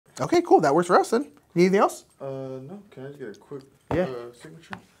Okay, cool. That works for us then. Need anything else? No. Can I just get a quick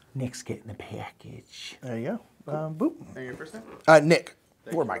signature? Nick's getting the package. There you go. Boop. And your first name? Nick.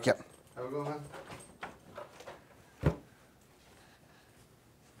 Or Mike, yep. I will go ahead.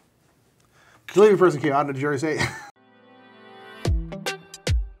 Delivery person came out. Did you already say it?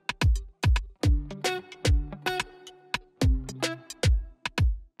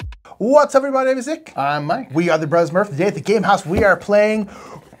 What's up, everybody? My name is Nick. I'm Mike. We are the Brothers Murph. Today at the Game House, we are playing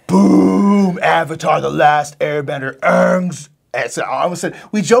Boom! Avatar: The Last Airbender. Aang's. I almost said,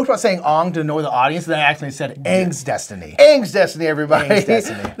 we joked about saying Aang to annoy the audience, and then I actually said Aang's Destiny. Aang's Destiny, everybody. Aang's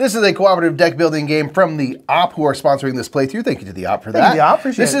Destiny. This is a cooperative deck building game from the Op, who are sponsoring this playthrough. Thank you to the Op for that. Thank you, the Op.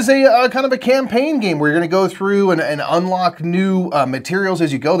 Appreciate this is a kind of a campaign game where you're going to go through and unlock new materials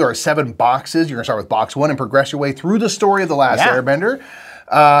as you go. There are 7 boxes. You're going to start with box 1 and progress your way through the story of The Last Airbender.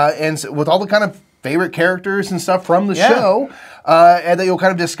 And so with all the kind of favorite characters and stuff from the show, and that you'll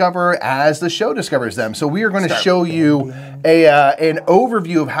kind of discover as the show discovers them. So we are going to show you an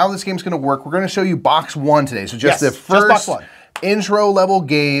overview of how this game's going to work. We're going to show you box 1 today. So just the first intro level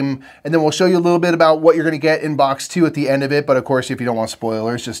game, and then we'll show you a little bit about what you're going to get in box 2 at the end of it. But of course, if you don't want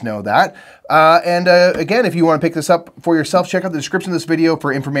spoilers, just know that. Again, if you want to pick this up for yourself, check out the description of this video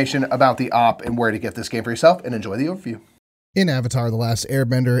for information about the Op and where to get this game for yourself, and enjoy the overview. In Avatar: The Last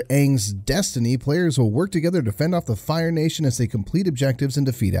Airbender, Aang's Destiny, players will work together to fend off the Fire Nation as they complete objectives and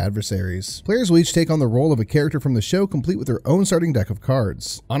defeat adversaries. Players will each take on the role of a character from the show, complete with their own starting deck of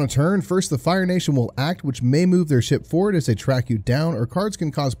cards. On a turn, first the Fire Nation will act, which may move their ship forward as they track you down, or cards can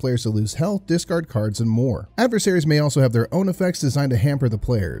cause players to lose health, discard cards, and more. Adversaries may also have their own effects designed to hamper the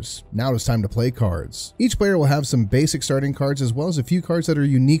players. Now it's time to play cards. Each player will have some basic starting cards as well as a few cards that are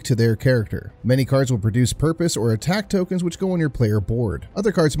unique to their character. Many cards will produce purpose or attack tokens which go on your player board.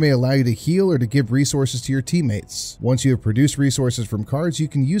 Other cards may allow you to heal or to give resources to your teammates. Once you have produced resources from cards, you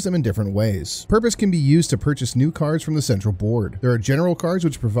can use them in different ways. Purpose can be used to purchase new cards from the central board. There are general cards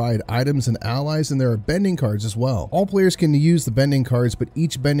which provide items and allies, and there are bending cards as well. All players can use the bending cards, but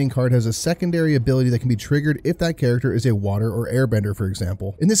each bending card has a secondary ability that can be triggered if that character is a water or airbender, for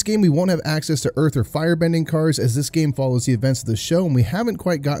example. In this game, we won't have access to earth or fire bending cards, as this game follows the events of the show, and we haven't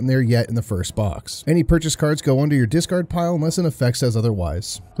quite gotten there yet in the first box. Any purchase cards go under your discard pile unless an effect says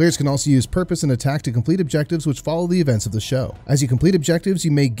otherwise. Players can also use purpose and attack to complete objectives which follow the events of the show. As you complete objectives,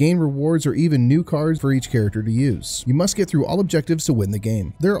 you may gain rewards or even new cards for each character to use. You must get through all objectives to win the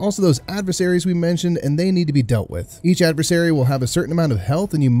game. There are also those adversaries we mentioned, and they need to be dealt with. Each adversary will have a certain amount of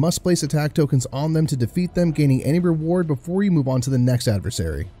health, and you must place attack tokens on them to defeat them, gaining any reward before you move on to the next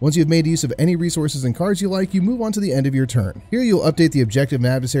adversary. Once you've made use of any resources and cards you like, you move on to the end of your turn. Here you'll update the objective and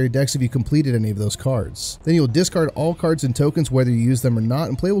adversary decks if you completed any of those cards. Then you'll discard all cards and tokens whether you use them or not,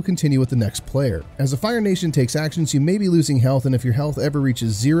 and play will continue with the next player. As the Fire Nation takes actions, you may be losing health, and if your health ever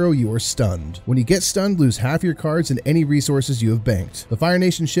reaches 0, you are stunned. When you get stunned, lose half your cards and any resources you have banked. The Fire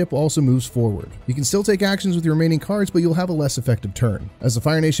Nation ship also moves forward. You can still take actions with your remaining cards, but you'll have a less effective turn. As the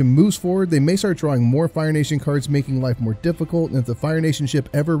Fire Nation moves forward, they may start drawing more Fire Nation cards, making life more difficult, and if the Fire Nation ship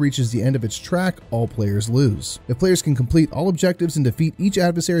ever reaches the end of its track, all players lose. If players can complete all objectives and defeat each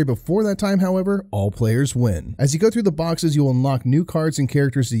adversary before that time, however, all players win. As you go through the boxes, you will unlock new cards and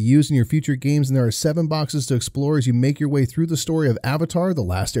characters to use in your future games, and there are 7 boxes to explore as you make your way through the story of Avatar: The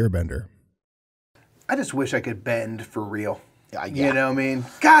Last Airbender. I just wish I could bend for real. You know what I mean?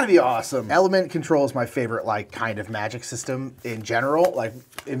 Gotta be awesome. Element control is my favorite, like, kind of magic system in general. Like,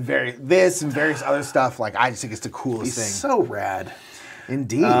 in various other stuff, like, I just think it's the coolest thing. So rad.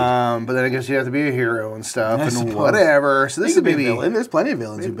 Indeed. But then I guess you have to be a hero and stuff and whatever. So this is maybe a villain. There's plenty of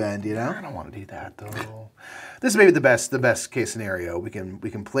villains who bend, you know? I don't want to do that though. This is maybe the best case scenario. We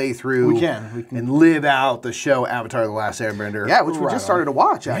can play through. We can. And live out the show Avatar: The Last Airbender. Yeah, which we just started to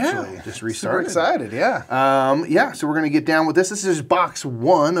watch actually. Yeah, just restarted. Super excited, yeah. Yeah, so we're gonna get down with this. This is box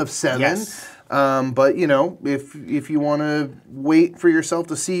 1 of 7. Yes. But you know, if you want to wait for yourself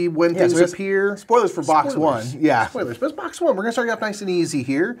to see when things appear. Spoilers for box 1. Yeah. Spoilers. But it's box 1. We're gonna start off nice and easy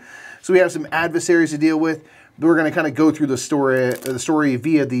here. So we have some adversaries to deal with. We're gonna kind of go through the story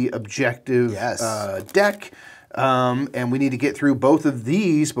via the objective deck. And we need to get through both of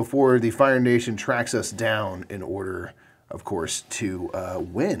these before the Fire Nation tracks us down in order, of course, to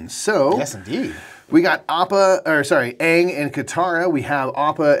win. So yes, indeed. We got Aang and Katara. We have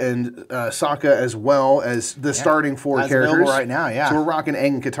Appa and Sokka as well as the starting 4 characters right now. Yeah. So we're rocking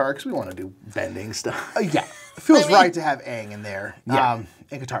Aang and Katara because we want to do bending stuff. Yeah, it feels right to have Aang in there. Yeah.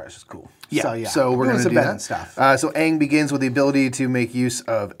 And Katara is cool. Yeah. So we're going to do that. Stuff. So Aang begins with the ability to make use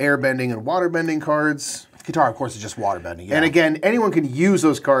of airbending and waterbending cards. Katara, of course, is just waterbending. Yeah. And again, anyone can use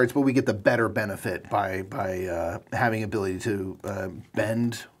those cards, but we get the better benefit by having ability to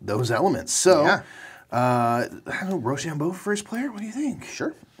bend those elements. So, Yeah. I don't know, Rochambeau first player? What do you think?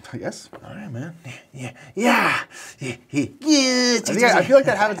 Sure, I guess. All right, man. I feel like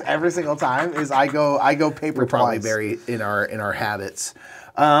that happens every single time. Is I go paper We're probably twice. very in our habits.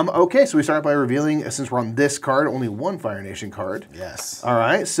 Okay, so we start by revealing, since we're on this card, only one Fire Nation card. Yes. All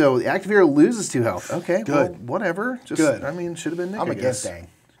right, so the active hero loses 2 health. Okay, Good. well, whatever. Just, Good. I mean, should have been Nick, I'm I against guess. Aang.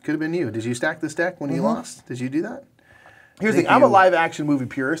 Could have been you. Did you stack this deck when you lost? Did you do that? Here's the Thank thing. I'm a you. live action movie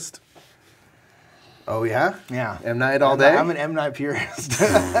purist. Oh, yeah? Yeah. M. Night all day? I'm an M. Night purist.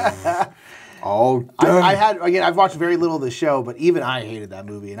 All day. I've watched very little of the show, but even I hated that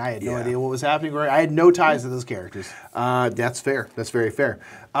movie, and I had no idea what was happening. I had no ties to those characters. That's fair. That's very fair.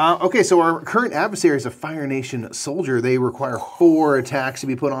 Okay, so our current adversary is a Fire Nation soldier. They require 4 attacks to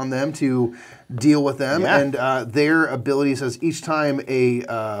be put on them to deal with them, Yeah. and their ability says each time a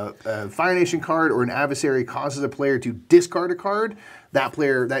Fire Nation card or an adversary causes a player to discard a card,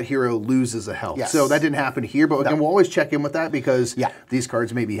 that hero loses a health. Yes. So that didn't happen here, but again, we'll always check in with that because Yeah. these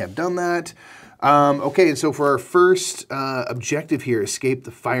cards maybe have done that. Okay, and so for our first objective here, escape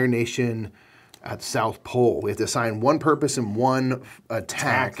the Fire Nation at the South Pole. We have to assign 1 purpose and 1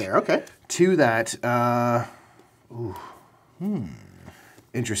 attack there, okay. to that.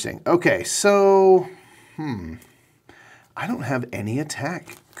 Interesting. Okay, so, I don't have any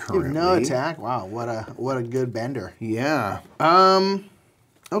attack currently. No attack. Wow, what a good bender. Yeah.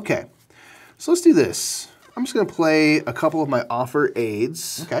 Okay. So let's do this. I'm just going to play a couple of my offer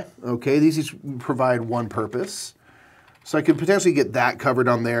aids. Okay. Okay, these each provide 1 purpose. So I could potentially get that covered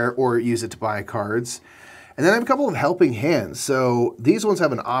on there or use it to buy cards. And then I have a couple of helping hands. So these ones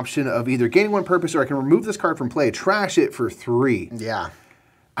have an option of either gaining 1 purpose or I can remove this card from play, trash it for 3. Yeah.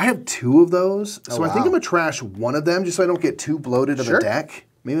 I have 2 of those. So I think wow. I'm going to trash 1 of them just so I don't get too bloated of Sure. a deck.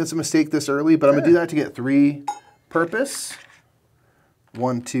 Maybe that's a mistake this early, but I'm going to do that to get 3 purpose.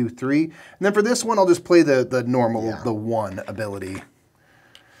 1, 2, 3. And then for this one, I'll just play the normal, the 1 ability.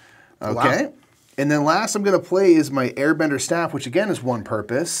 Okay. Wow. And then last I'm going to play is my Airbender Staff, which again is 1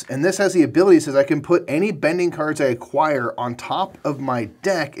 purpose. And this has the ability, it says I can put any bending cards I acquire on top of my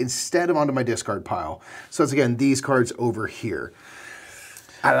deck instead of onto my discard pile. So it's again these cards over here.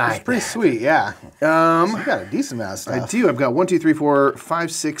 I like It's pretty sweet, yeah. So you got a decent amount of stuff. I do. I've got 1, 2, 3, 4,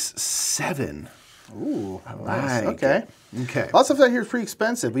 5, 6, 7. Ooh, Nice. okay. Okay. Lots of stuff out here is pretty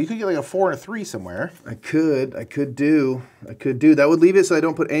expensive, but you could get like a 4 and a 3 somewhere. I could do. That would leave it so I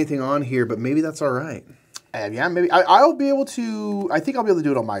don't put anything on here, but maybe that's all right. And yeah, maybe I'll be able to. I think I'll be able to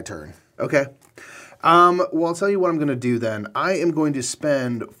do it on my turn. Okay. Well, I'll tell you what I'm going to do then. I am going to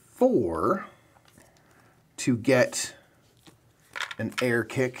spend 4 to get an Air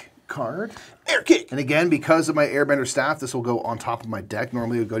Kick card. Air kick. And again, because of my Airbender Staff, this will go on top of my deck.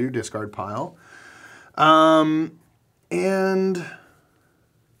 Normally it would go to your discard pile. And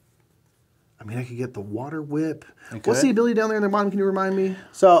I mean, I could get the Water Whip. What's the ability down there in the bottom? Can you remind me?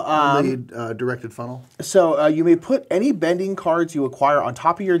 So, The directed funnel. so you may put any bending cards you acquire on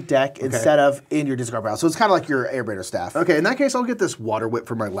top of your deck instead of in your discard pile. So it's kind of like your Airbender Staff. Okay, in that case, I'll get this Water Whip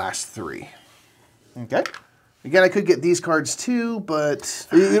for my last 3. Okay. Again, I could get these cards too, but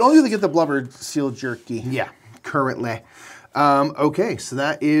You don't really get the Blubber Seal Jerky. yeah, currently. Okay, so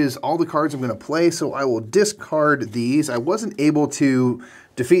that is all the cards I'm going to play, so I will discard these. I wasn't able to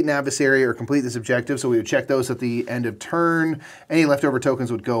defeat an adversary or complete this objective, so we would check those at the end of turn. Any leftover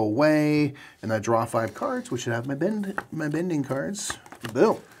tokens would go away, and I draw 5 cards, which should have my bending cards.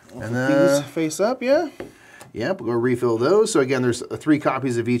 Boom. And These face up, yeah. Yep, we'll go refill those. So again, there's 3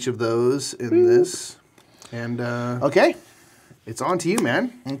 copies of each of those in this. And Okay. it's on to you,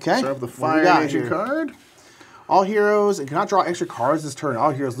 man. Okay. Start with the What do Fire we got Nation here? card. All heroes and cannot draw extra cards this turn.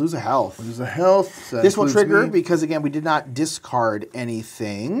 All heroes lose a health. There's the health. So that This will includes trigger me. because again we did not discard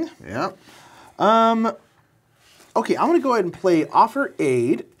anything. Yep. Okay, I'm going to go ahead and play Offer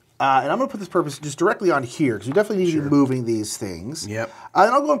Aid, and I'm going to put this purpose just directly on here because we definitely need to be moving these things. Yep.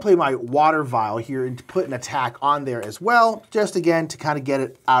 And I'll go and play my Water Vial here and put an attack on there as well, just again to kind of get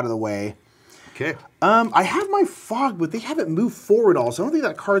it out of the way. Okay. I have my Fog, but they haven't moved forward all, so I don't think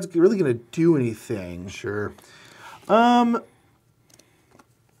that card's really going to do anything. Sure. And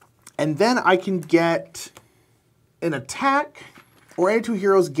then I can get an attack, or any 2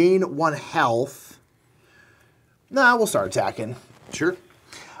 heroes gain 1 health. Nah, we'll start attacking. Sure.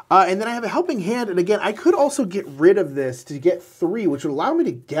 And then I have a Helping Hand, and again, I could also get rid of this to get 3, which would allow me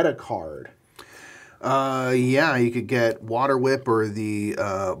to get a card. Yeah, you could get Water Whip or the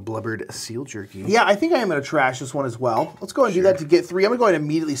Blubbered Seal Jerky. Yeah, I think I am going to trash this one as well. Let's go ahead and do that to get 3. I'm going to go ahead and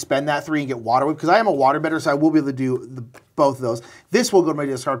immediately spend that 3 and get Water Whip because I am a water bender, so I will be able to do both of those. This will go to my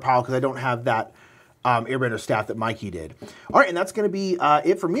discard pile because I don't have that Airbender staff that Mikey did. All right, and that's going to be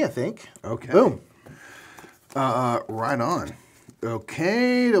it for me, I think. Okay. Boom. Right on.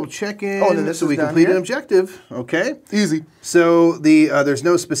 Okay, double check in. Oh, and then this so is we down complete an here? objective. Okay. Easy. So there's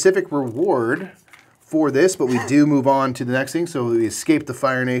no specific reward for this, but we do move on to the next thing. So we escaped the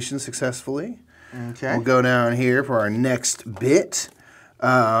Fire Nation successfully. Okay. We'll go down here for our next bit.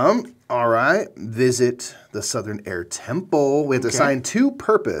 All right. Visit the Southern Air Temple. We have to assign 2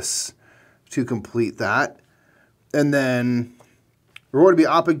 purpose to complete that. And then reward to be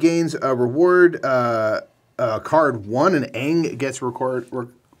Appa gains a reward card 1, and Aang gets reward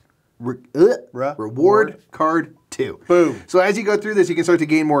card 2. Boom. So as you go through this, you can start to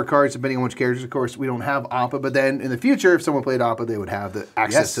gain more cards depending on which characters. Of course, we don't have Appa, but then in the future, if someone played Appa, they would have the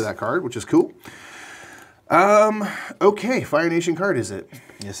access to that card, which is cool. Okay, Fire Nation card is it?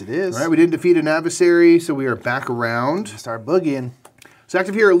 Yes, it is. All right, we didn't defeat an adversary, so we are back around. Start boogieing. So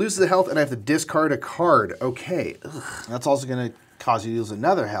active hero loses the health, and I have to discard a card. Okay. Ugh. That's also going to cause you to lose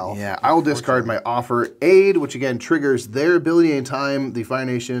another health. Yeah, I will discard my Offer Aid, which again triggers their ability anytime the Fire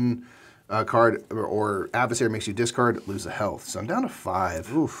Nation card or adversary makes you discard, lose a health. So I'm down to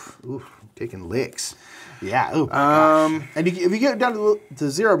 5. Oof, taking licks. Yeah. Ooh, and if you get down to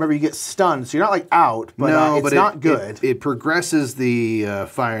 0, remember you get stunned, so you're not like out, but No, it's not good. It progresses the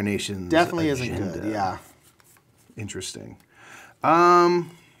Fire Nation's Definitely agenda. isn't good. Yeah. Interesting. Okay.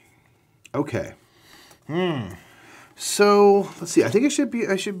 So let's see. I think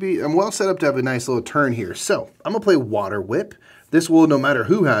I'm well set up to have a nice little turn here. So I'm gonna play Water Whip. This will, no matter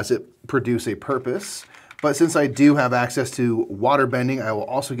who has it, produce a purpose. But since I do have access to water bending, I will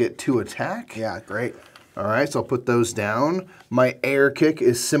also get 2 attack. Yeah, great. All right, so I'll put those down. My air kick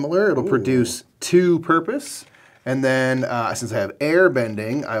is similar. It'll produce 2 purpose. And then since I have air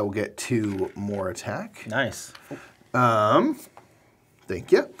bending, I will get 2 more attack. Nice.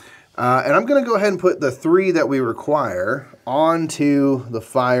 Thank you. And I'm going to go ahead and put the 3 that we require onto the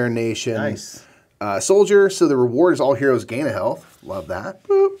Fire Nation soldier. So the reward is all heroes gain a health. Love that.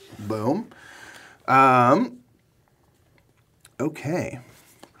 Boop. Boom. Okay.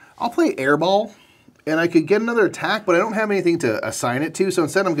 I'll play Airball, and I could get another attack, but I don't have anything to assign it to, so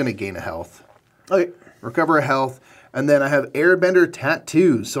instead I'm going to gain a health. Okay. Recover a health, and then I have Airbender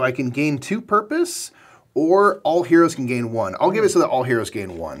Tattoos, so I can gain 2 purpose, or all heroes can gain 1. I'll give it so that all heroes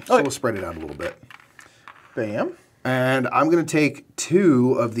gain 1. So we'll spread it out a little bit. Bam. And I'm going to take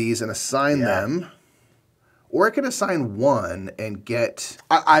 2 of these and assign them. Or I could assign 1 and get...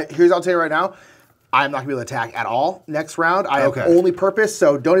 I'll tell you right now, I'm not going to be able to attack at all next round. I have only purpose,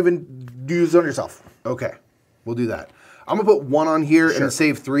 so don't even use it on yourself. Okay, we'll do that. I'm going to put 1 on here and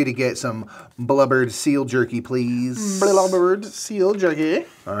save 3 to get some Blubbered Seal Jerky, please. Blubbered Seal Jerky.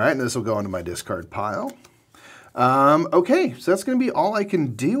 All right, and this will go into my discard pile. Okay, so that's going to be all I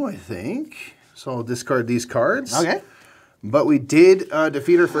can do, I think. So I'll discard these cards. Okay. But we did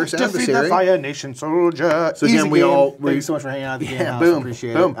defeat our first adversary. Defeat the Fire Nation soldier. So again, Thank you so much for hanging out at the game house. Boom,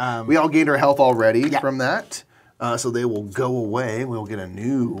 Appreciate boom. it. We all gained our health already from that. So they will go away. We'll get a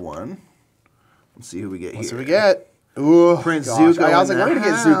new one. Let's see who we get here. Let's see what we get. Ooh, Prince Zuko. I was like, I'm going to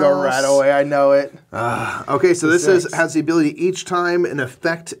get Zuko right away. I know it. Okay, so this has the ability each time an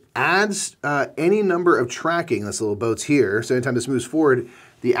effect adds any number of tracking, this little boat's here, so anytime this moves forward,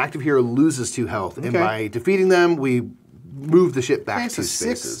 the active hero loses 2 health. And by defeating them, we move the ship back 2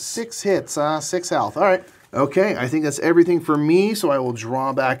 spaces. 6 hits, 6 health. All right. Okay, I think that's everything for me, so I will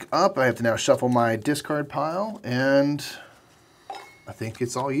draw back up. I have to now shuffle my discard pile, and I think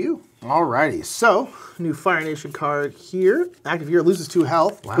it's all you. Alrighty, so new Fire Nation card here. Active hero loses 2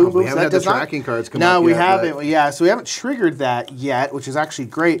 health. Wow, boom, boom. we haven't had the tracking cards come up No, we yet, haven't. but- Yeah, so we haven't triggered that yet, which is actually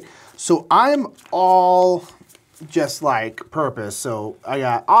great. So I'm all just like purpose. So I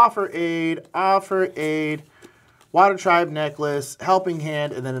got Offer Aid, Water Tribe Necklace, Helping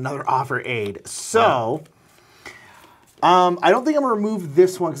Hand, and then another Offer Aid. So I don't think I'm gonna remove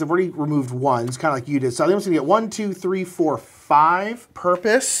this one because I've already removed 1. It's kind of like you did. So I think I'm gonna get 1, 2, 3, 4, 5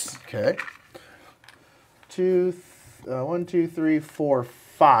 purpose. Okay. 1, 2, 3, 4,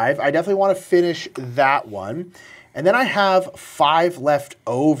 5. I definitely want to finish that one. And then I have 5 left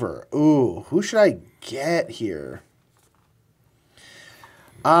over. Ooh, who should I get here?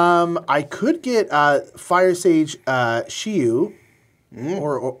 I could get Fire Sage Shiyu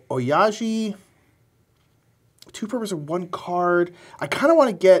or Oyaji. 2 purpose of 1 card. I kind of want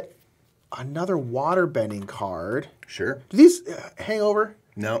to get another water bending card. Sure. Do these hang over?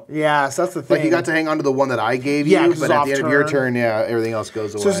 No. Yeah, so that's the thing. Like you got to hang on to the one that I gave Yeah, you, 'cause but it's at off the end of your turn. turn, yeah, everything else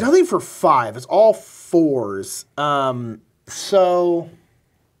goes away. So there's nothing for 5. It's all 4s. So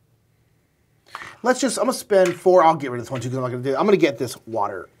I'm gonna spend 4. I'll get rid of this one too because I'm not gonna do it. I'm gonna get this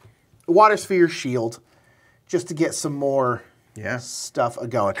water sphere shield just to get some more stuff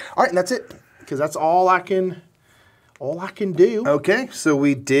going. All right, and that's it because that's all I can do. Okay, so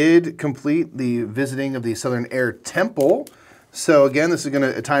we did complete the visiting of the Southern Air Temple. So again, this is going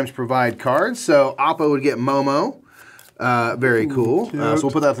to at times provide cards. So Appa would get Momo. Very cool. So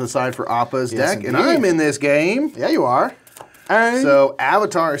we'll put that to the side for Appa's deck. indeed. And I'm in this game. Yeah, you are. And So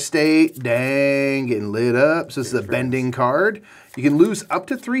Avatar State, dang, getting lit up. So this is a bending card. You can lose up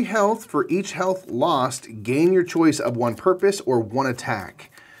to 3 health. For each health lost, gain your choice of 1 purpose or 1 attack.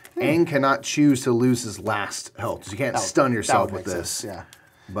 Aang cannot choose to lose his last health. So you can't stun yourself with this. Sense, yeah.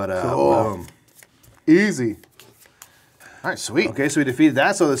 But boom. Easy. All right, sweet. Okay, so we defeated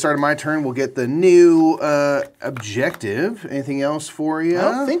that. So at the start of my turn, we'll get the new objective. Anything else for you? I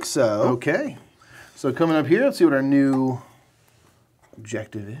don't think so. Okay. So coming up here, let's see what our new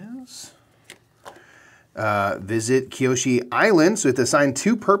objective is. Visit Kyoshi Island. So we have to assign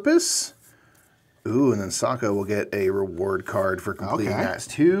 2 purpose. Ooh, and then Sokka will get a reward card for completing that. It's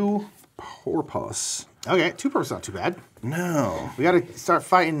 2 purpose. Okay, 2 purpose not too bad. No. We got to start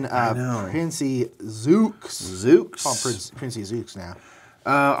fighting Princey Zooks. Zooks. Call him Princey Zooks now.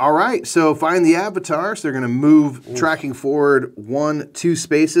 All right, so find the avatar. So they're going to move, tracking forward 2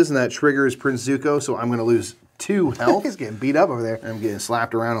 spaces, and that triggers Prince Zuko. So I'm going to lose 2 health. He's getting beat up over there. I'm getting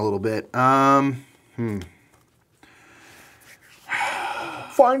slapped around a little bit. Find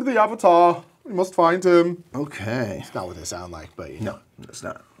the avatar. We must find him. Okay. It's not what they sound like, but you know. No, it's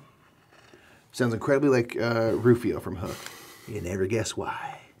not. Sounds incredibly like Rufio from Hook. You never guess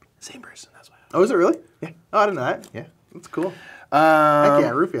why. Same person, that's why. Oh, is it really? Yeah. Oh, I didn't know that. Yeah. That's cool. Heck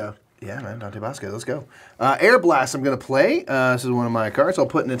yeah, Rufio. Yeah, man, Dante Bosco, let's go. Air Blast I'm going to play. This is one of my cards. I'll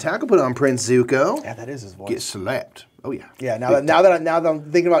put an attack. I'll put it on Prince Zuko. Yeah, that is his voice. Get slapped. Oh, yeah. Yeah, now that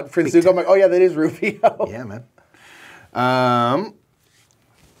I'm thinking about Prince Zuko, I'm like, oh yeah, that is Rufio. Yeah, man.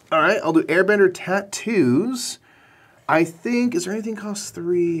 All right, I'll do Airbender Tattoos. I think, is there anything costs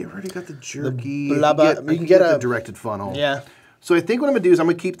 3? I've already got the jerky. You can get the a directed funnel. Yeah. So I think what I'm going to do is I'm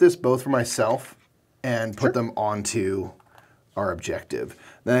going to keep this both for myself and put them onto our objective.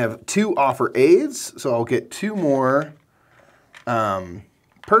 Then I have 2 offer aids, so I'll get 2 more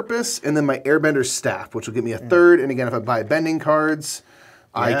purpose, and then my Airbender Staff, which will give me a 3rd. And again, if I buy bending cards,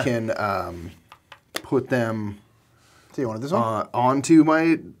 I can put them So you wanted this one? onto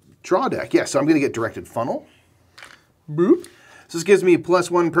my draw deck. Yeah, so I'm going to get directed funnel. Boop. So this gives me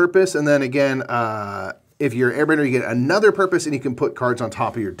 +1 purpose, and then again, if you're Airbender, you get another purpose, and you can put cards on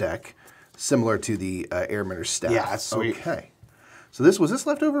top of your deck, similar to the Airbender Staff. Yeah, that's sweet. Okay. So was this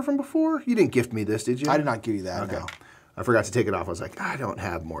left over from before? You didn't gift me this, did you? I did not give you that. Okay. No. I forgot to take it off. I was like, I don't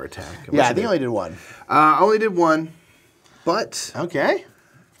have more attack. Yeah, I think I only did 1. I only did 1, but Okay.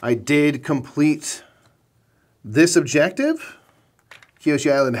 I did complete this objective.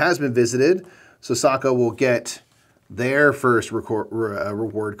 Kyoshi Island has been visited, so Sokka will get their first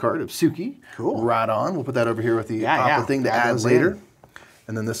reward card of Suki. Cool. Right on. We'll put that over here with the Appa thing to add later.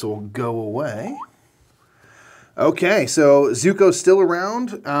 And then this will go away. Okay, so Zuko's still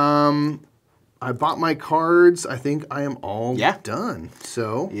around. I bought my cards. I think I am all done.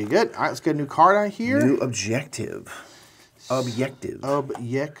 So You good? All right, let's get a new card out here. new objective. Objective.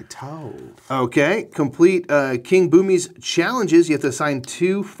 Objecto. Okay, complete King Boomy's challenges. You have to assign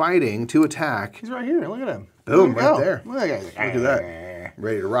 2 fighting, 2 attack. He's right here. Look at him. Boom, Look at right him. there. Look at that guy. Look at that.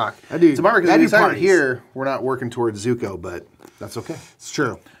 Ready to rock. That dude- it's a bummer because that we dude decided parties. here we're not working towards Zuko, but that's okay. It's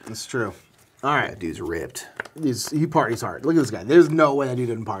true. It's true. All right. That dude's ripped. He parties hard. Look at this guy. There's no way that dude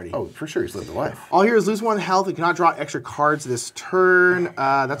didn't party. Oh, for sure, he's lived a life. All here is lose 1 health and cannot draw extra cards this turn.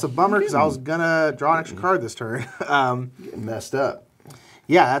 That's a bummer because I was gonna draw an extra card this turn. Getting messed up.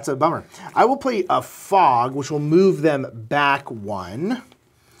 Yeah, that's a bummer. I will play a fog, which will move them back 1.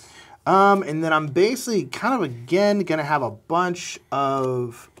 And then I'm basically kind of again gonna have a bunch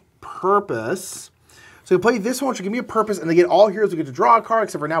of purpose. So you play this one, which will give me a purpose, and again, all heroes will get to draw a card,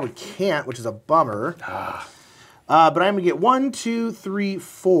 except for now we can't, which is a bummer. But I'm gonna get 1, 2, 3,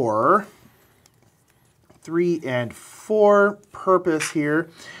 4. 3 and 4 purpose here,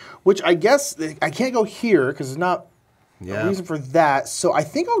 which I guess I can't go here because there's not a reason for that. So I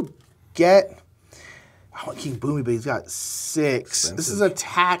think I'll get. I want King Boomy, but he's got 6. Expensive. This is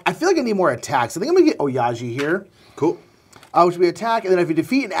attack. I feel like I need more attacks. I think I'm gonna get Oyaji here. Cool. Which would be attack, and then if you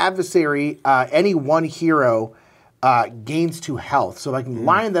defeat an adversary, any one hero gains 2 health. So if I can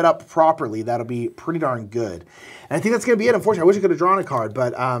line that up properly, that'll be pretty darn good. And I think that's going to be it. Unfortunately, I wish I could have drawn a card,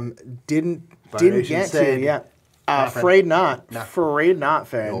 but didn't get to. Yeah. Afraid not. Afraid not,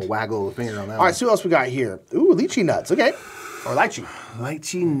 friend. We'll waggle the finger on that All right, so what else we got here? Ooh, lychee nuts. Okay. Or lychee.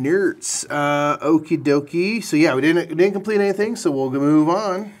 Lychee nerds. Okie dokie. So yeah, we didn't complete anything, so we'll move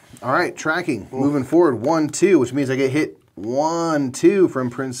on. All right, tracking. Moving forward, 1, 2, which means I get hit 1, 2 from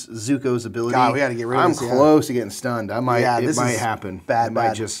Prince Zuko's ability. God, we got to get rid of this. I'm close to getting stunned. It might happen. Bad.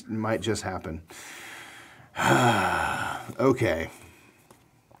 It might just happen. Okay.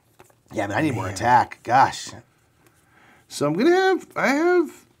 Yeah, man, I need more attack. Gosh. So I'm gonna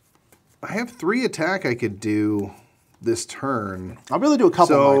I have 3 attack I could do this turn. I'll really do a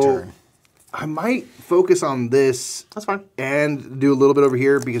couple on my turn. I might focus on this. That's fine. And do a little bit over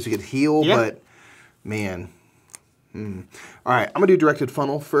here because we could heal, but man. All right, I'm gonna do directed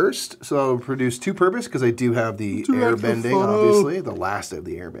funnel first. So I'll produce 2 purpose because I do have the air bending, obviously, the last of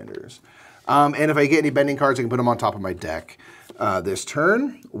the airbenders. And if I get any bending cards, I can put them on top of my deck. This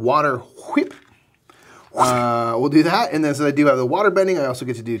turn, water whip. We'll do that, and then since I do have the water bending, I also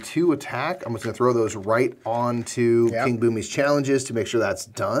get to do 2 attack. I'm just gonna throw those right onto King Boomy's challenges to make sure that's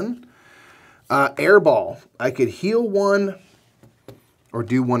done. Airball, I could heal 1 or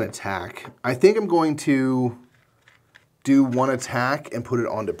do 1 attack. I think I'm going to do 1 attack and put it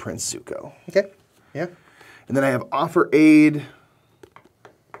onto Prince Zuko. Okay. Yeah. And then I have offer aid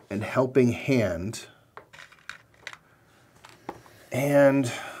and helping hand. And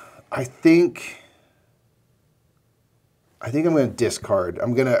I think I'm going to discard.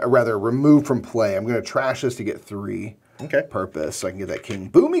 I'm going to rather remove from play. I'm going to trash this to get 3 purpose so I can get that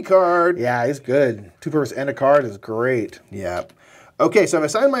King Boomy card. Yeah, he's good. 2 purpose and a card is great. Yeah. Okay, so I've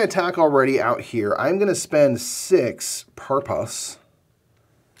assigned my attack already out here. I'm going to spend 6 purpose.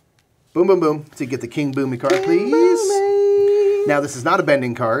 Boom, boom, boom. To get the King Boomy card, please. Now, this is not a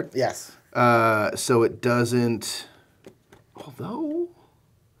bending card. Yes. So it doesn't... Although,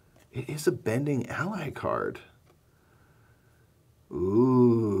 it is a bending ally card.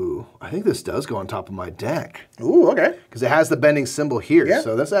 Ooh, I think this does go on top of my deck. Ooh, okay. Because it has the bending symbol here, Yeah.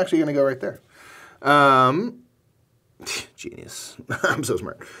 so that's actually going to go right there. Genius. I'm so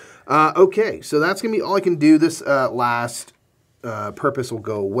smart. Okay, so that's going to be all I can do. This last purpose will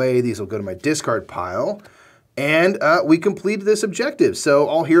go away. These will go to my discard pile. And we completed this objective. So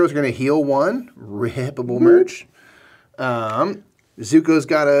all heroes are going to heal 1. Rippable merch. Zuko's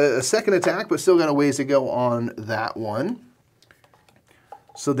got a second attack, but still got a ways to go on that one.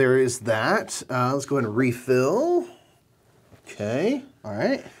 So there is that. Let's go ahead and refill. Okay. All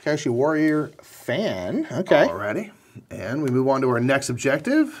right. Kashi Warrior fan. Okay. Alrighty. And we move on to our next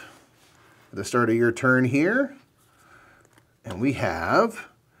objective. At the start of your turn here. And we have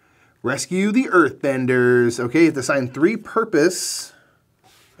rescue the Earthbenders. Okay, you have to assign 3 purpose.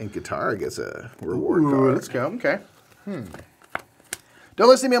 And Katara gets a reward card. Let's go. Okay. Don't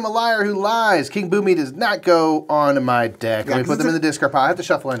listen to me, I'm a liar who lies. King Boomy does not go on my deck. Let me put them in the discard pile. I have to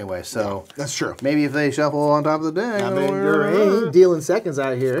shuffle anyway, so. Yeah, that's true. Maybe if they shuffle on top of the deck. Hey, dealing seconds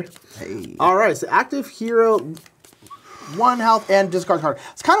out here. Hey. All right, so active hero, 1 health and discard card.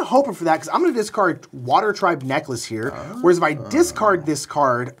 I was kind of hoping for that because I'm going to discard Water Tribe Necklace here. Whereas if I discard this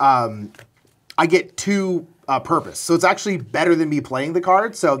card, I get 2 purpose. So it's actually better than me playing the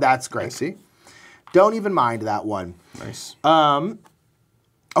card, so that's great. I see. Don't even mind that one. Nice.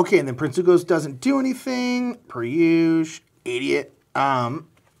 Okay, and then Prince Zuko's doesn't do anything. Per usual. Idiot.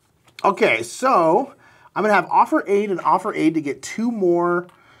 Okay, so I'm going to have offer aid and offer aid to get 2 more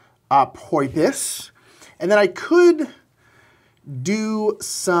poipus. And then I could do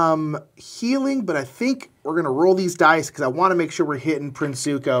some healing, but I think we're going to roll these dice because I want to make sure we're hitting Prince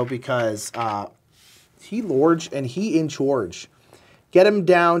Zuko because he large and he in charge. Get him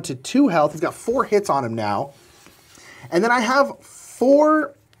down to 2 health. He's got 4 hits on him now. And then I have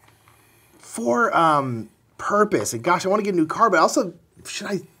 4 purpose. And gosh, I want to get a new card, but also, should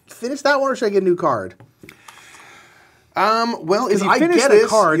I finish that one or should I get a new card? Well, if you I finish get this, a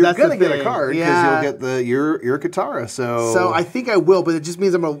card, you're that's gonna the get a thing. card because Yeah. you'll get your Katara. So I think I will, but it just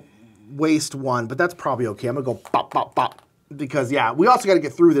means I'm gonna waste 1. But that's probably okay. I'm gonna go pop, pop, pop. Because yeah, we also got to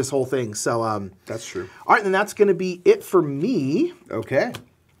get through this whole thing. So that's true. All right, then that's gonna be it for me. Okay.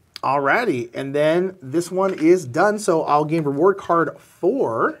 Alrighty, and then this one is done. So I'll gain reward card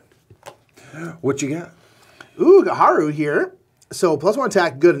 4. What you got? Ooh, got Haru here. So +1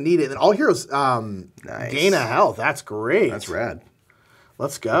 attack, good and need it. And all heroes gain a health. That's great. That's rad.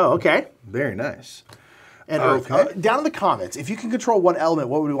 Let's go. Okay. Very nice. And Earth. Down in the comments, if you can control 1 element,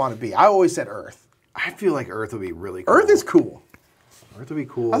 what would we want to be? I always said Earth. I feel like Earth would be really cool. Earth is cool. Earth would be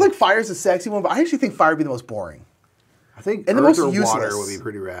cool. I think Fire's a sexy one, but I actually think Fire would be the most boring. I think And the Earth most or useless. water would be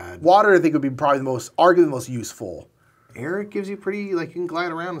pretty rad. Water, I think, would be probably the most, arguably the most useful. Air gives you pretty, like, you can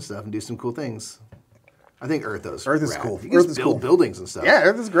glide around and stuff and do some cool things. I think Earth is Earth is rad. cool. You can Earth just is build cool. buildings and stuff. Yeah,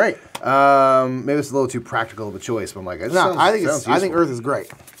 Earth is great. Maybe it's a little too practical of a choice, but I'm like, No, I think Earth is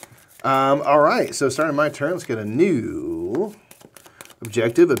great. All right, so starting my turn, let's get a new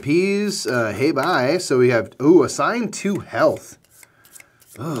objective. Appease, hey bye. So we have, assign 2 health.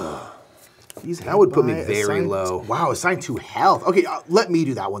 Ugh. That would put me very low. Wow, assign 2 health. Okay, let me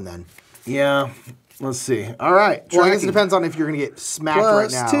do that one then. Yeah, let's see. All right, Well, I guess it tracking. depends on if you're going to get smacked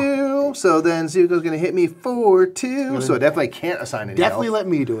right now. +2, so then Zuko's going to hit me for 2, so I definitely can't assign any Definitely health. let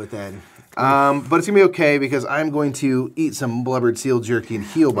me do it then. But it's going to be okay because I'm going to eat some blubbered seal jerky and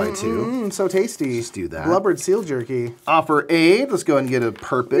heal by 2. So tasty. Let's do that. Blubbered seal jerky. Offer aid, let's go ahead and get a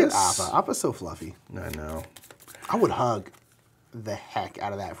purpose. Appa. Appa's so fluffy. I know. I would hug the heck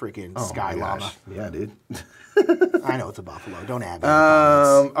out of that freaking sky my llama. gosh. Yeah, dude. I know it's a buffalo. Don't add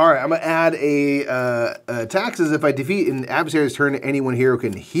that. All right, I'm gonna add a taxes if I defeat an adversary's turn. Anyone hero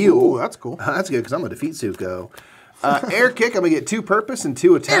can heal. Ooh, that's cool. That's good because I'm gonna defeat Zuko. Air kick. I'm gonna get 2 purpose and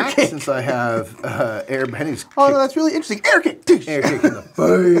 2 attack kick. since I have air bending. Oh, no, that's really interesting. Air kick. Air kick in the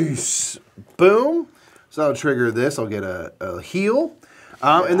face. Boom. So I'll trigger this. I'll get a heal.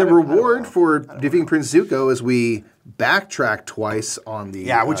 And the reward for defeating Prince Zuko is we backtrack twice on the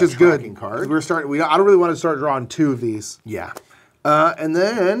Yeah, which is good. tracking card. We're starting. I don't really want to start drawing 2 of these. Yeah. And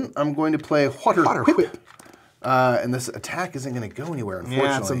then I'm going to play Water Whip. And this attack isn't going to go anywhere, unfortunately.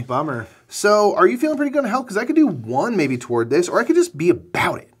 Yeah, it's a bummer. So are you feeling pretty good on health? Because I could do 1 maybe toward this, or I could just be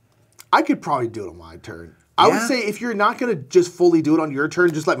about it. I could probably do it on my turn. I would say if you're not going to just fully do it on your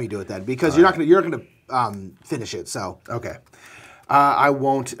turn, just let me do it then, because you're not going to finish it. So Okay. I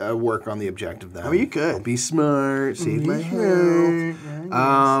won't work on the objective then. I mean, you could. I'll be smart, save my health. And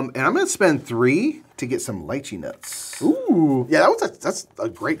I'm going to spend 3 to get some lychee nuts. ooh, yeah, that's a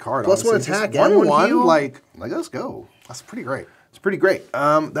great card. Plus 1 honestly. attack Just and 1 1/1, heal. like let's go. that's pretty great. It's pretty great.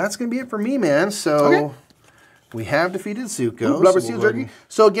 That's going to be it for me, man. So we have defeated Zuko. Blubber so seal we'll jerky.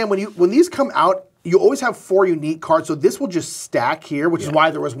 So again, when these come out, you always have 4 unique cards. So this will just stack here, which is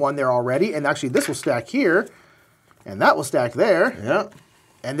why there was 1 there already. And actually, this will stack here, and that will stack there. Yeah.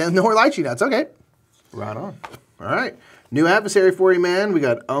 And then no more lychee nuts. Okay. Right on. All right. New adversary for you, man. We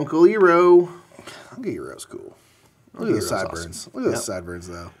got Uncle Eero. Uncle Eero's cool. Look at those sideburns. Look at those sideburns,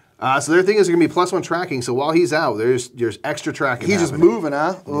 though. So their thing is going to be +1 tracking. So while he's out, there's extra tracking. He's just happening. moving,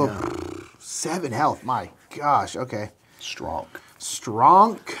 huh? Ugh. 7 health. My gosh. Okay. Strong.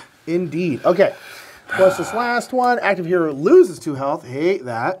 Strong indeed. Okay. Plus this last one. Active hero loses 2 health. Hate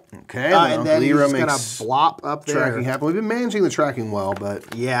that. Okay. And then he's Eero just going makes to blop up there. tracking happen. We've been managing the tracking well,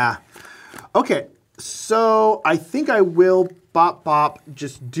 but Yeah. Okay. So I think I will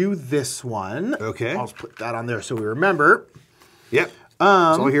just do this one. Okay. I'll just put that on there so we remember. yep. So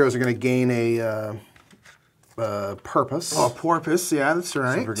all heroes are going to gain a purpose. Oh, porpoise. Yeah, that's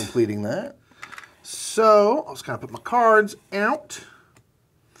right. for completing that. So I'll just kind of put my cards out.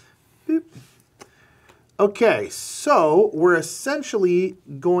 Boop. Okay, so we're essentially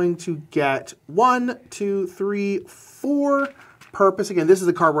going to get 1, 2, 3, 4 purpose. Again, this is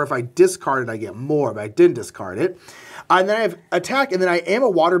the card where if I discard it, I get more. If I didn't discard it. And then I have attack, and then I am a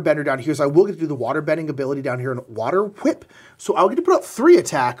water bender down here, so I will get to do the water bending ability down here in Water Whip. So I'll get to put up 3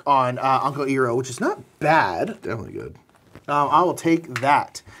 attack on Uncle Eero, which is not bad. Definitely good. I will take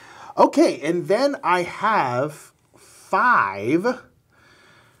that. Okay, and then I have 5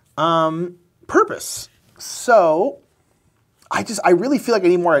 purpose. So I really feel like I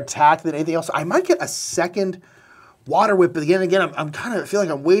need more attack than anything else. I might get a second water whip, but again, I'm kind of feel like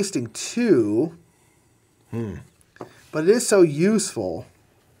I'm wasting 2. But it is so useful.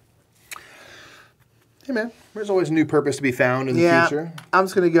 Hey, man. There's always new purpose to be found in the future. I'm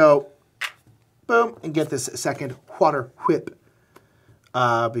just gonna go boom and get this second water whip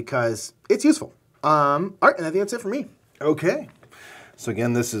because it's useful. All right, and I think that's it for me. Okay. So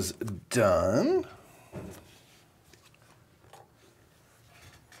again, this is done.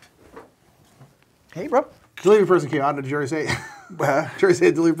 Hey, bro. Delivery person came out. Did you already say? Did you already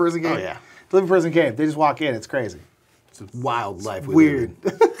say delivery person came? Oh, yeah. Delivery person came. They just walk in. It's crazy. It's a wild life. Weird.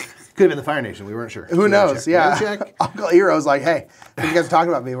 Could have been the Fire Nation. We weren't sure. Who knows? Yeah. Check. Uncle Eero's like, hey, I think you guys are talking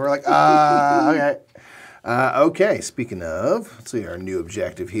about me. We're like, okay. Okay, speaking of, let's see our new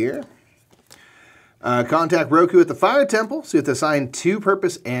objective here. Contact Roku at the Fire Temple, so you have to assign 2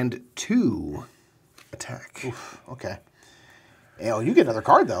 purpose and 2 attack. Oof, okay. Oh, you get another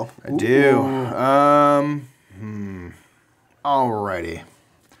card, though. I do. Alrighty.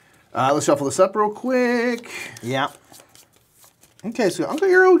 Let's shuffle this up real quick. Yeah. Okay, so Uncle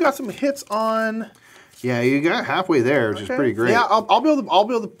Eero got some hits on Yeah, you got halfway there, which is pretty great. Yeah, I'll be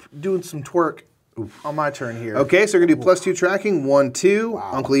able to do some twerk on my turn here. Okay, so we're gonna do +2 tracking, 1, 2.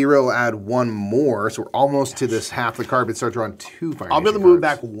 Wow. Uncle Hero will add 1 more, so we're almost to this half the card, but start drawing 2 Fire I'll be able to Nation move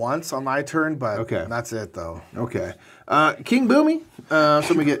cards. back once on my turn, but that's it though. Okay. King Boomy.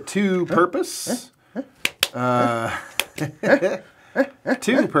 So we get 2 purpose. 2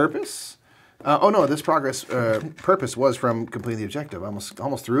 purpose. Oh no, this purpose was from completing the objective. I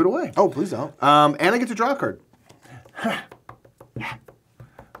almost threw it away. Oh, please don't. And I get to draw a card.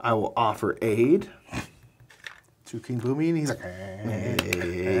 I will offer aid. To King Boomy, and he's like,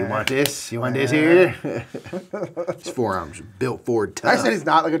 Hey, you want this? You want this here? His forearms are built forward tough. I said he's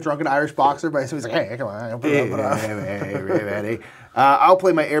not like a drunken Irish boxer, but he's like, hey, come on, put it up. Hey. I'll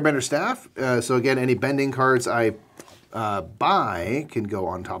play my Airbender staff. So again, any bending cards I buy can go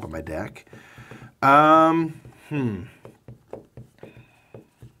on top of my deck.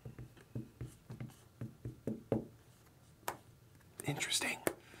 Interesting.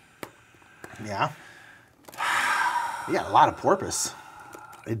 Yeah. You got a lot of porpoise.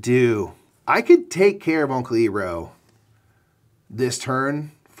 I do. I could take care of Uncle Hero this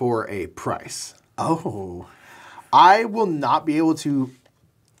turn for a price. Oh. I will not be able to...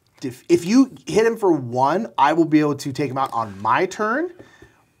 If you hit him for 1, I will be able to take him out on my turn.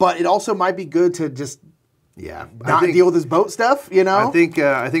 But it also might be good to just not deal with his boat stuff, you know? I think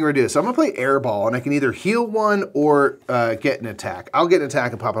we're gonna do this. So I'm gonna play Airball, and I can either heal 1 or get an attack. I'll get an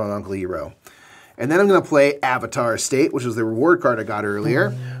attack and pop it on Uncle Hero. And then I'm going to play Avatar State, which was the reward card I got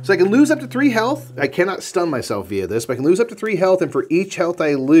earlier. So I can lose up to 3 health. I cannot stun myself via this, but I can lose up to 3 health, and for each health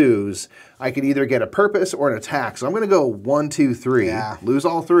I lose, I can either get a purpose or an attack. So I'm going to go 1, 2, 3, lose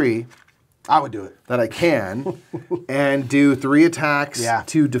all 3. I would do it. That I can, and do 3 attacks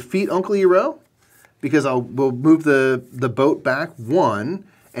to defeat Uncle Hero, because we'll move the boat back 1,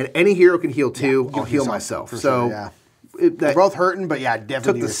 and any hero can heal 2. I'll heal myself. So. Sure, we're both hurting, but definitely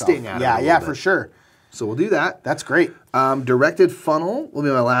took the sting out of it. Yeah, for sure. So we'll do that. That's great. Directed Funnel will be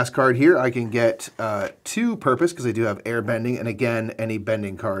my last card here. I can get 2 purpose because I do have air bending, and again, any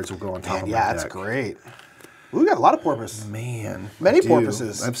bending cards will go on top of my deck. Yeah, that's great. We got a lot of porpoise. Man, many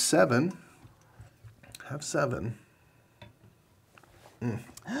porpoises. I have 7.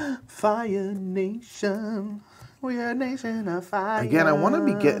 Fire Nation, we are a nation of fire. Again, I want to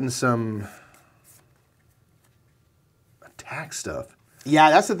be getting some attack stuff. Yeah,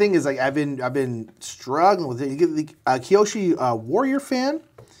 that's the thing is like I've been struggling with it. You get the Kyoshi Warrior fan.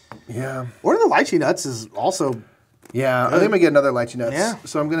 Yeah. One of the lychee nuts is also. Yeah, I think I'm gonna get another lychee nuts. Yeah.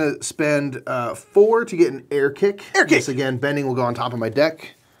 So I'm gonna spend 4 to get an air kick. Air kick. This again, bending will go on top of my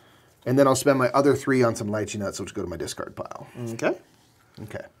deck, and then I'll spend my other 3 on some lychee nuts, which go to my discard pile. Okay.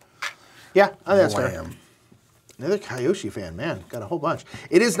 Okay. Yeah, I think that's fair. Wham. Another Kyoshi fan, man, got a whole bunch.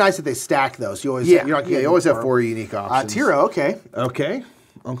 It is nice that they stack though. So you always you always have 4 unique options. Tiro, okay. Okay.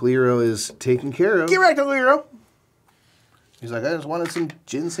 Uncle Hero is taken care of. Get right to Hero. He's like, I just wanted some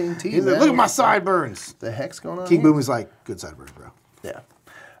ginseng tea. He's like, look at my sideburns. The heck's going on? King Boom is like, good sideburns, bro. Yeah.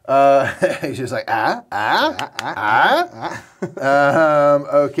 He's just like,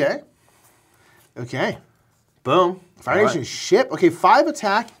 okay. Okay. Boom. Fire Nation ship. Okay, 5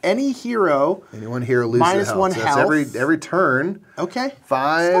 attack. Any hero. Anyone here loses minus health. 1 So health. that's every turn. Okay.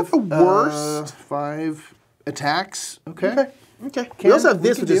 5. It's not the worst. 5 attacks. Okay. Okay. We also have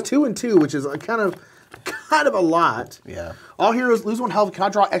this, which is 2 and 2, which is kind of a lot. Yeah. All heroes lose 1 health.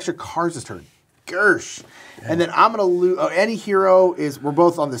 Cannot draw extra cards this turn. Gersh. Yeah. And then I'm gonna lose. Any hero is. We're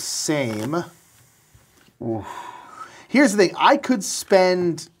both on the same. Oof. Here's the thing. I could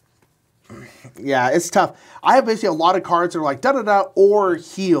spend. Yeah, it's tough. I have basically a lot of cards that are like da-da-da or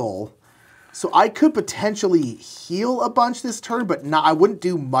heal. So I could potentially heal a bunch this turn, but I wouldn't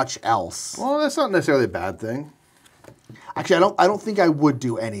do much else. Well, that's not necessarily a bad thing. Actually, I don't think I would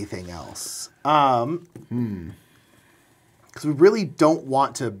do anything else. Because we really don't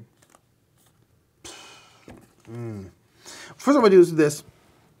want to... First I'm going to do is this,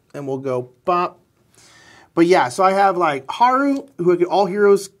 and we'll go bop. But yeah, so I have like Haru, who I get all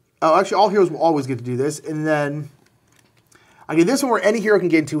heroes... Oh, actually, all heroes will always get to do this. And then I get this one where any hero can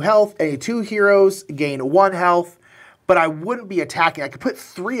gain 2 health. Any 2 heroes gain 1 health. But I wouldn't be attacking. I could put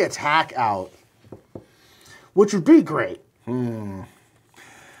 3 attack out, which would be great.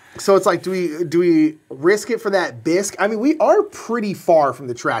 So it's like, do we risk it for that bisque? I mean, we are pretty far from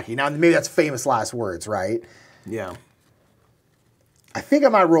the tracking. Now, maybe that's famous last words, right? Yeah. I think I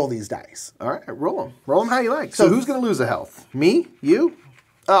might roll these dice. All right, roll them. Roll them how you like. So who's going to lose a health? Me? You?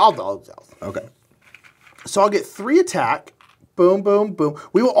 I'll lose health. Okay. So I'll get 3 attack. Boom, boom, boom.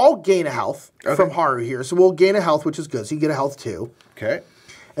 We will all gain a health from Haru here. So we'll gain a health, which is good. So you get a health too. Okay.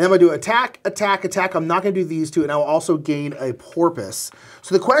 And I'm going to do attack, attack, attack. I'm not going to do these two, and I will also gain a porpoise.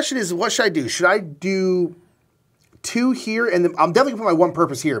 So the question is, what should I do? Should I do 2 here? And then I'm definitely going to put my 1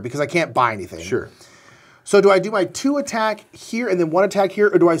 purpose here because I can't buy anything. Sure. So do I do my 2 attack here and then 1 attack here,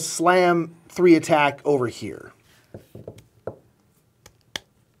 or do I slam 3 attack over here?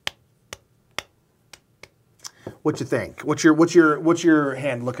 What you think? What's your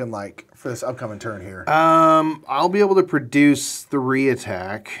hand looking like for this upcoming turn here? I'll be able to produce 3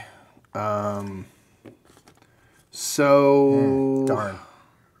 attack. Darn.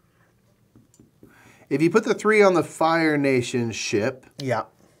 If you put the 3 on the Fire Nation ship, Yeah.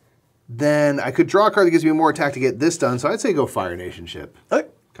 then I could draw a card that gives me more attack to get this done. So I'd say go Fire Nation ship. Okay.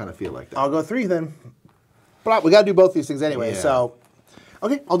 Kind of feel like that. I'll go 3 then. But we got to do both these things anyway. Yeah. So,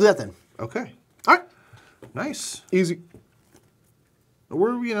 okay, I'll do that then. Okay. All right. Nice. Easy.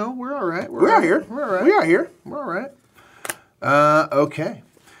 We're all right. We are here. We're all right. We are here. We're all right. Okay.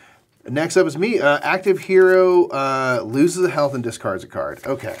 Next up is me. Active hero loses a health and discards a card.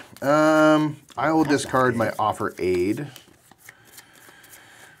 Okay. I will discard my offer aid.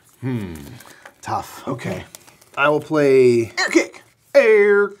 Tough. Okay. I will play Air kick.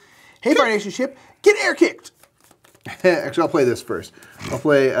 air. Hey, Fire Nation ship, get air kicked. Actually, I'll play this first. I'll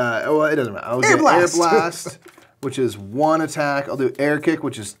play. Well, it doesn't matter. I'll Air get blast. air blast, which is 1 attack. I'll do air kick,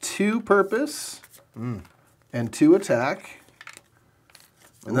 which is 2 purpose and 2 attack.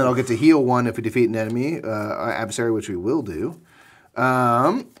 And then I'll get to heal 1 if we defeat an enemy adversary, which we will do.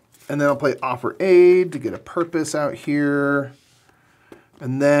 And then I'll play offer aid to get a purpose out here.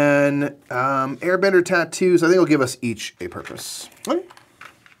 And then Airbender tattoos. I think will give us each a purpose. Okay.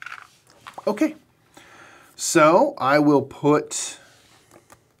 Okay. So I will put.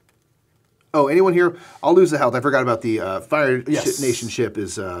 Oh, anyone here? I'll lose the health. I forgot about the Fire Nation ship.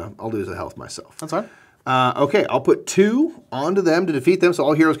 I'll lose the health myself. That's fine. Okay, I'll put 2 onto them to defeat them, so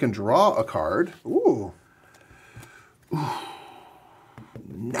all heroes can draw a card. Ooh.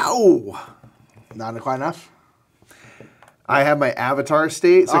 No. Not quite enough. I have my avatar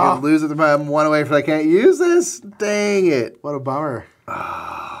state, so I can lose it if I'm 1 away from I can't use this. Dang it. What a bummer.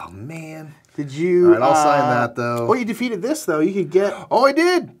 Oh, man. Did you? All right, I'll sign that, though. Well, you defeated this, though. You could get... Oh, I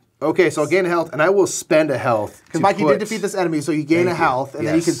did. Okay, so I'll gain a health, and I will spend a health. Because Mike, you did defeat this enemy, so you gain a health, and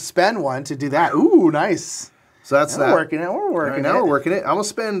then you can spend 1 to do that. Ooh, nice. So that's that. We're working it. We're working Now it. we're working it. I'm going to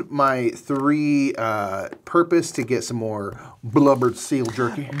spend my 3 purpose to get some more blubbered seal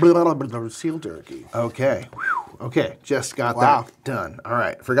jerky. Seal jerky. Okay. Whew. Okay, just got Wow. that done. All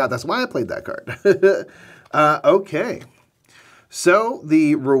right, forgot that's why I played that card. Okay. So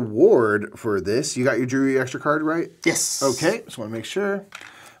the reward for this, you drew your extra card, right? Yes. Okay, just want to make sure.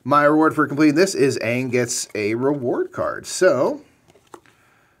 My reward for completing this is Aang gets a reward card. So,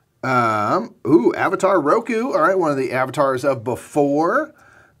 Avatar Roku. All right, one of the avatars of before.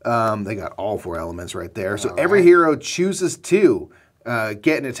 They got all 4 elements right there. So every hero chooses 2.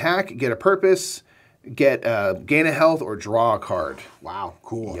 Get an attack, get a purpose, get gain a health, or draw a card. Wow,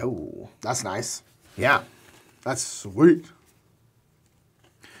 cool. Yo. That's nice. Yeah. That's sweet.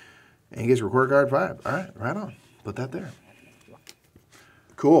 And he gets record card 5. All right, right on. Put that there.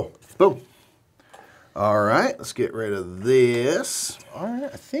 Cool. Boom. All right, let's get rid of this. All right,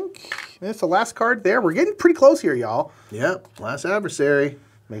 I think that's the last card there. We're getting pretty close here, y'all. Yep, last adversary.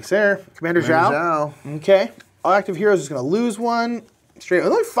 Makes there. Commander Zhao. Okay. All active heroes is going to lose 1. Straight.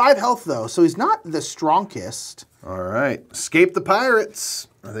 Only 5 health, though, so he's not the strongest. All right, escape the pirates.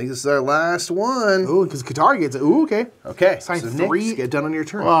 I think this is our last one. Ooh, because Qatar gets it. Ooh, okay. Okay, Sign so 3. Nick, get done on your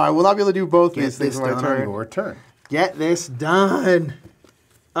turn. Oh, I will not be able to do both Get these this things on done my on turn. your turn. Get this done.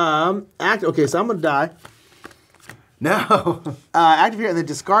 Okay, so I'm going to die. No. Active hero, and then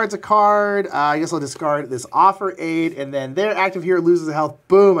discards a card. I guess I'll discard this offer aid, and then their active hero loses a health.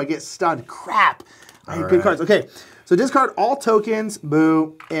 Boom, I get stunned. Crap. I have good cards. Okay, so discard all tokens.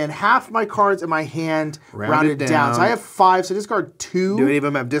 Boo. And half my cards in my hand rounded down. So I have 5, so discard 2. Do any of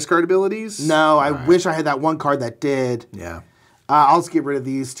them have discard abilities? No, I wish I had that 1 card that did. Yeah. I'll just get rid of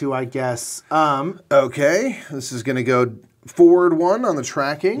these 2, I guess. Okay, this is going to go forward 1 on the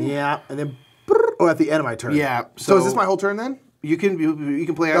tracking. Yeah, and then at the end of my turn. Yeah. So is this my whole turn then? You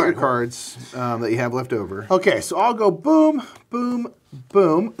can play out your cards that you have left over. Okay, so I'll go boom, boom,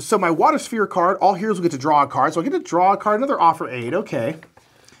 boom. So my Water Sphere card, all heroes will get to draw a card. So I get to draw a card, another offer aid. Okay.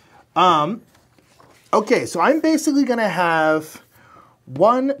 Okay, so I'm basically gonna have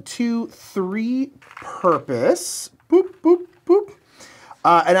 1, 2, 3 purpose. Boop, boop, boop.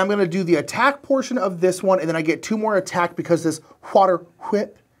 And I'm gonna do the attack portion of this one, and then I get 2 more attack because this water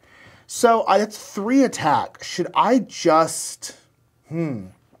whip. So that's 3 attack. Should I just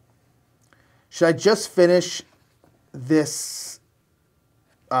finish this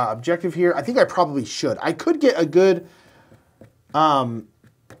objective here. I think I probably should. I could get a good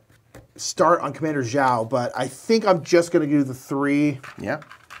start on Commander Zhao, but I think I'm just going to do the 3. Yeah.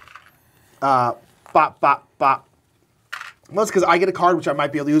 Bop, bop, bop. Well, it's because I get a card which I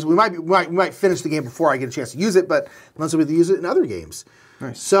might be able to use. We might finish the game before I get a chance to use it, but unless we use it in other games.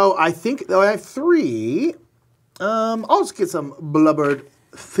 Nice. So I think I have 3. I'll just get some blubbered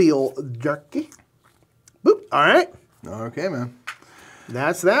feel jerky. Boop. All right. Okay, man.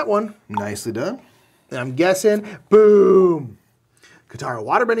 That's that one. Nicely done. And I'm guessing, boom. Katara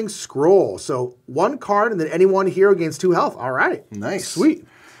Waterbending Scroll. So 1 card and then any 1 hero gains 2 health. All right. Nice. Sweet.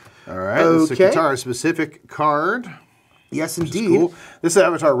 All right. Okay. This is a Katara-specific card. Yes, indeed. Cool. This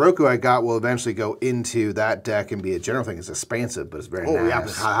Avatar Roku I got will eventually go into that deck and be a general thing. It's expansive, but it's very nice. Yeah,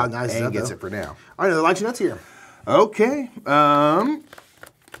 but how nice is that, And gets though? it for now. All right, the light nuts here. Okay.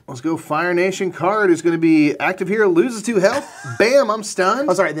 Let's go. Fire Nation card is going to be active here. Loses 2 health. Bam! I'm stunned.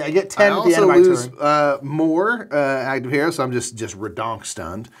 Oh, sorry. I get 10 I at the end also of my lose turn. more active here, so I'm just redonk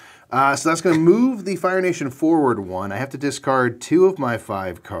stunned. So that's going to move the Fire Nation forward 1. I have to discard 2 of my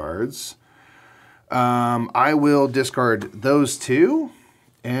 5 cards. I will discard those 2,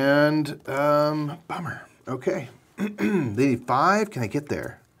 and bummer. Okay, they need 5. Can I get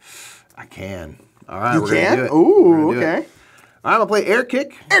there? I can. All right, You we're gonna can? do it. Ooh, We're gonna do okay. it. I'm gonna play Air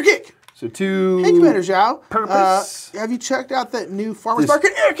Kick. Air Kick. So 2. Hey, Commander Zhao. Purpose. Have you checked out that new Farmer's This-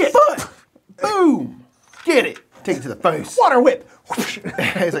 Market Air Kick? Boom! Get it. Take it to the face. Water Whip.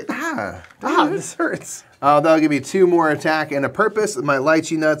 He's like, This hurts. that'll give me 2 more attack and a purpose. My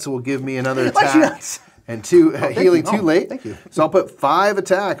Lychee Nuts will give me another attack. Lychee Nuts. And 2 healing you. too late. Thank you. So I'll put 5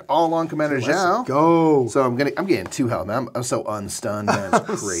 attack all on Commander Zhao. Let's go. So I'm getting 2 health. Man, I'm so unstunned, man.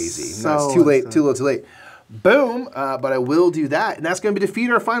 It's crazy. So No, it's too late, unstunned. too little, too late. Boom. But I will do that. And that's going to be defeat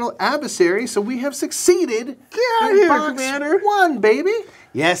our final adversary. So we have succeeded. Get out of in here, box Commander. 1, baby.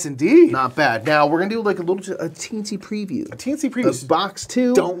 Yes, indeed. Not bad. Now we're going to do like a teensy preview. A teensy preview. Of box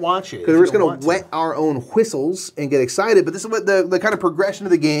 2. Don't watch it. Because we're just going to wet our own whistles and get excited. But this is what the kind of progression of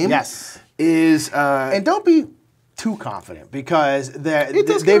the game Yes. is. And don't be too confident because does they've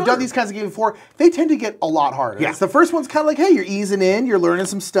get done harder. these kinds of games before. They tend to get a lot harder. Yeah. It's the first one's kind of like, hey, you're easing in, you're learning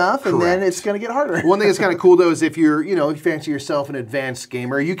some stuff, and then Correct. it's going to get harder. One thing that's kind of cool though is if you're, if you fancy yourself an advanced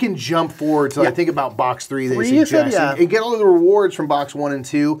gamer, you can jump forward to I think about box 3 they 3 you said, suggest yeah. and get all of the rewards from box 1 and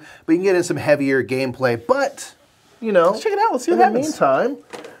 2, but you can get in some heavier gameplay. But Let's check it out. Let's see in what the happens. meantime,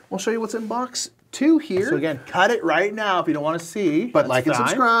 we'll show you what's in box 2 here. So again, cut it right now if you don't want to see. But That's like and fine.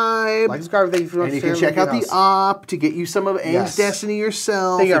 subscribe. Like and subscribe. Thank you for And you can check out the op to get you some of Aang's Yes. Destiny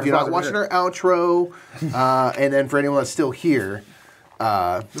yourself Thank you if you're for not watching our outro. And then for anyone that's still here,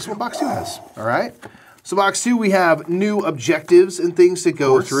 this is what box 2 has. All right. So box 2, we have new objectives and things to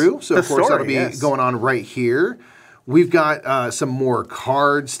go through. So The of course story, that'll be yes. going on right here. We've got some more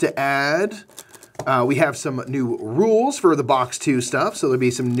cards to add. We have some new rules for the box 2 stuff, so there'll be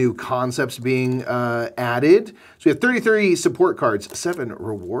some new concepts being added. So we have 33 support cards, 7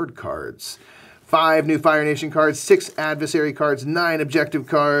 reward cards, 5 new Fire Nation cards, 6 adversary cards, 9 objective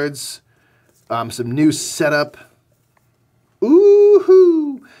cards, some new setup.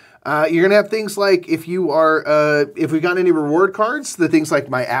 Ooh-hoo! You're gonna have things like if you are, if we've got any reward cards, the things like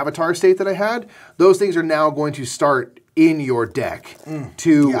my avatar state that I had, those things are now going to start in your deck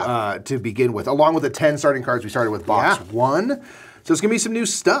to begin with, along with the 10 starting cards we started with box 1. So it's gonna be some new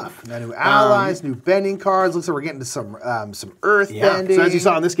stuff. New allies, new bending cards. Looks like we're getting to some earth bending. So as you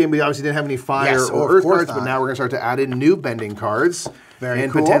saw in this game, we obviously didn't have any fire Yes, or of earth course cards, but not. now we're gonna start to add in new bending cards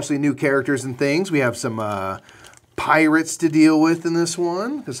and cool. potentially new characters and things. We have some pirates to deal with in this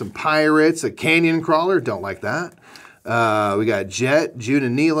one. There's some pirates, a canyon crawler. Don't like that. We got Jet, June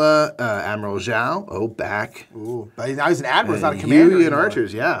and Neela, Admiral Zhao, back. Ooh, but now he's an admiral, he's not a And commander. Yui and anymore.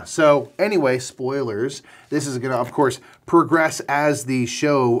 archers, yeah. So anyway, spoilers. This is going to, of course, progress as the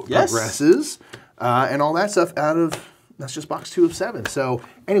show Yes. progresses, and all that stuff that's just box 2 of 7. So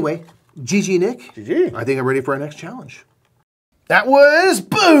anyway, GG Nick. GG. I think I'm ready for our next challenge. That was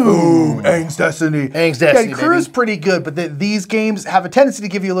boom. Aang's Destiny. Aang's Destiny, Yeah, Crew's baby. pretty good, but these games have a tendency to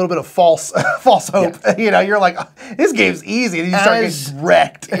give you a little bit of false hope. You're like, "Oh, this game's easy, and you start As- getting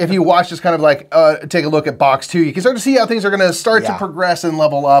wrecked. If you watch just kind of like take a look at box 2, you can start to see how things are going to start to Yeah. progress and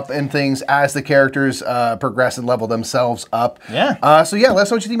level up and things as the characters progress and level themselves up. Yeah. So yeah, let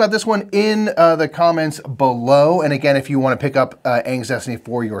us know what you think about this one in the comments below. And again, if you want to pick up Aang's Destiny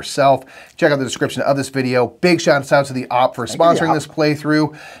for yourself, check out the description of this video. Big shout out to the op for sponsoring Op. this playthrough.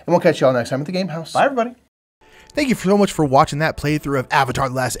 And we'll catch you all next time at the Game House. Bye, everybody. Thank you so much for watching that playthrough of Avatar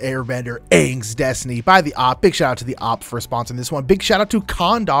The Last Airbender, Aang's Destiny by the Op. Big shout out to the Op for sponsoring this one. Big shout out to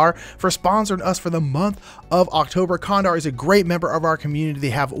Kondar for sponsoring us for the month of October. Kondar is a great member of our community. They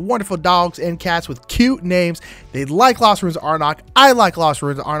have wonderful dogs and cats with cute names. They like Lost Ruins of Arnak. I like Lost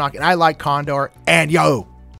Ruins of Arnak, and I like Kondar. And yo,